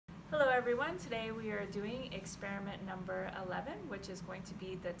Hello everyone, today we are doing experiment number 11, which is going to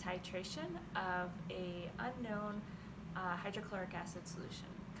be the titration of a unknown hydrochloric acid solution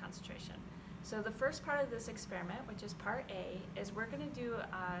concentration. So the first part of this experiment, which is part A, is we're going to do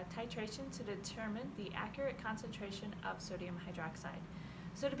titration to determine the accurate concentration of sodium hydroxide.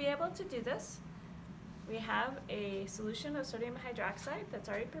 So to be able to do this, we have a solution of sodium hydroxide that's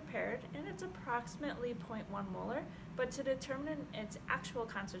already prepared, and it's approximately 0.1 molar, but to determine its actual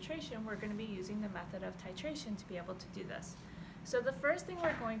concentration, we're going to be using the method of titration to be able to do this. So the first thing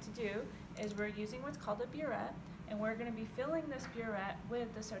we're going to do is we're using what's called a burette, and we're going to be filling this burette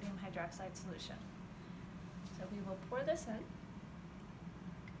with the sodium hydroxide solution. So we will pour this in.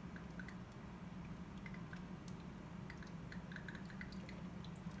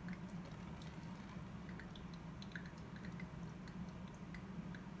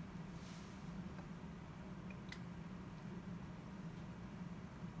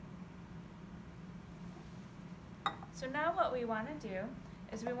 So now what we want to do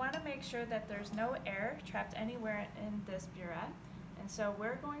is we want to make sure that there's no air trapped anywhere in this burette. And so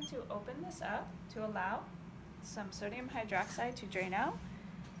we're going to open this up to allow some sodium hydroxide to drain out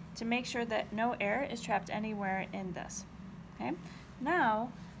to make sure that no air is trapped anywhere in this. Okay?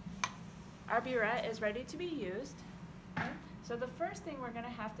 Now our burette is ready to be used. Okay? So the first thing we're going to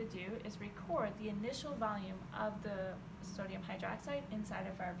have to do is record the initial volume of the sodium hydroxide inside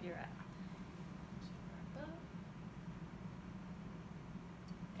of our burette.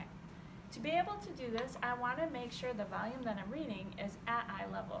 To be able to do this, I want to make sure the volume that I'm reading is at eye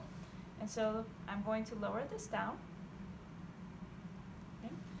level. And so I'm going to lower this down.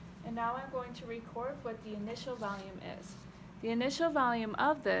 Okay. And now I'm going to record what the initial volume is. The initial volume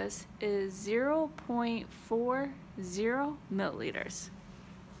of this is 0.40 milliliters.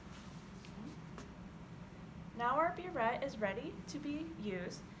 Now our burette is ready to be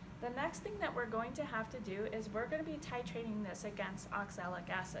used. The next thing that we're going to have to do is we're going to be titrating this against oxalic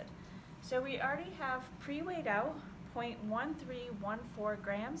acid. So we already have pre-weighed out 0.1314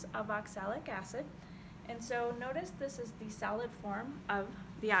 grams of oxalic acid. And so notice this is the solid form of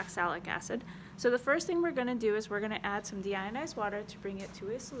the oxalic acid. So the first thing we're going to do is we're going to add some deionized water to bring it to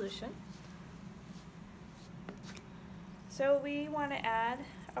a solution. So we want to add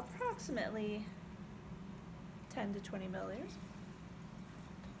approximately 10 to 20 milliliters.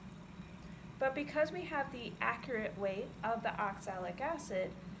 But because we have the accurate weight of the oxalic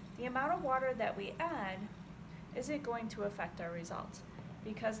acid, the amount of water that we add isn't going to affect our results,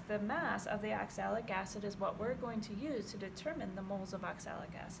 because the mass of the oxalic acid is what we're going to use to determine the moles of oxalic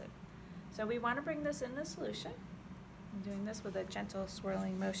acid. So we want to bring this in the solution. I'm doing this with a gentle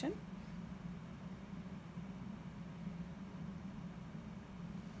swirling motion.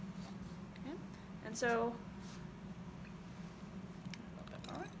 Okay. And so, a little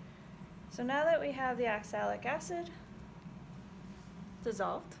bit more. So now that we have the oxalic acid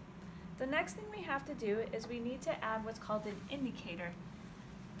dissolved, the next thing we have to do is we need to add what's called an indicator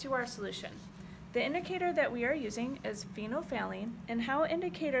to our solution. The indicator that we are using is phenolphthalein, and how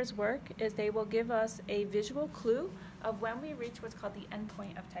indicators work is they will give us a visual clue of when we reach what's called the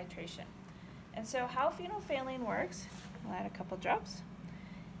endpoint of titration. And so how phenolphthalein works, I'll add a couple drops,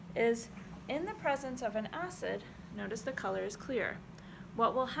 is in the presence of an acid, notice the color is clear.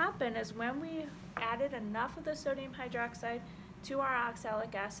 What will happen is when we added enough of the sodium hydroxide to our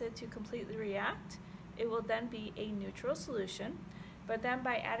oxalic acid to completely react, it will then be a neutral solution, but then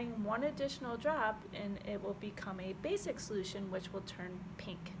by adding one additional drop, and it will become a basic solution which will turn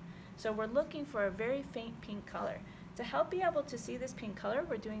pink. So we're looking for a very faint pink color. To help be able to see this pink color,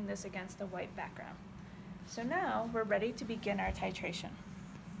 we're doing this against a white background. So now we're ready to begin our titration.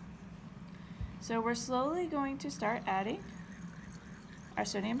 So we're slowly going to start adding our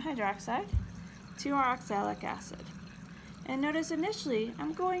sodium hydroxide to our oxalic acid. And notice initially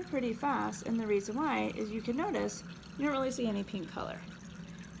I'm going pretty fast, and the reason why is you can notice you don't really see any pink color.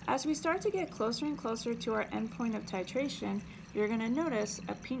 As we start to get closer and closer to our endpoint of titration, you're going to notice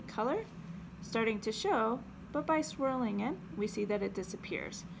a pink color starting to show, but by swirling it, we see that it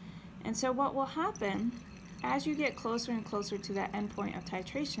disappears. And so what will happen as you get closer and closer to that endpoint of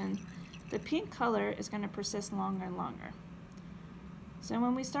titration, the pink color is going to persist longer and longer. So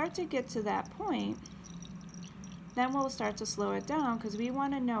when we start to get to that point, then we'll start to slow it down because we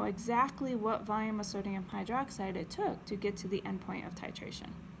want to know exactly what volume of sodium hydroxide it took to get to the endpoint of titration.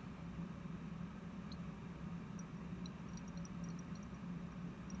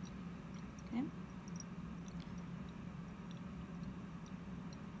 Okay.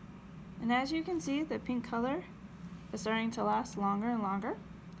 And as you can see, the pink color is starting to last longer and longer.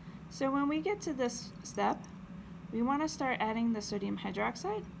 So when we get to this step, we want to start adding the sodium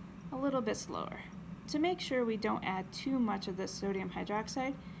hydroxide a little bit slower to make sure we don't add too much of this sodium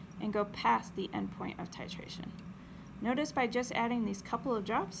hydroxide and go past the endpoint of titration. Notice by just adding these couple of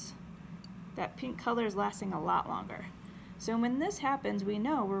drops, that pink color is lasting a lot longer. So when this happens, we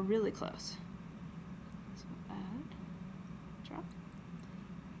know we're really close. So add, drop.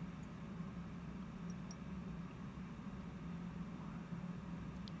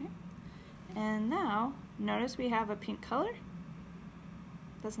 Okay. And now, notice we have a pink color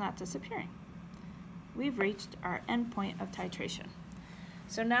that's not disappearing. We've reached our endpoint of titration.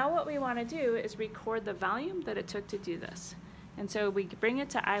 So now what we want to do is record the volume that it took to do this. And so we bring it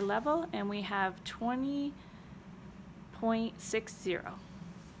to eye level and we have 20.60.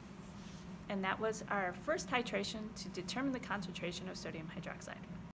 And that was our first titration to determine the concentration of sodium hydroxide.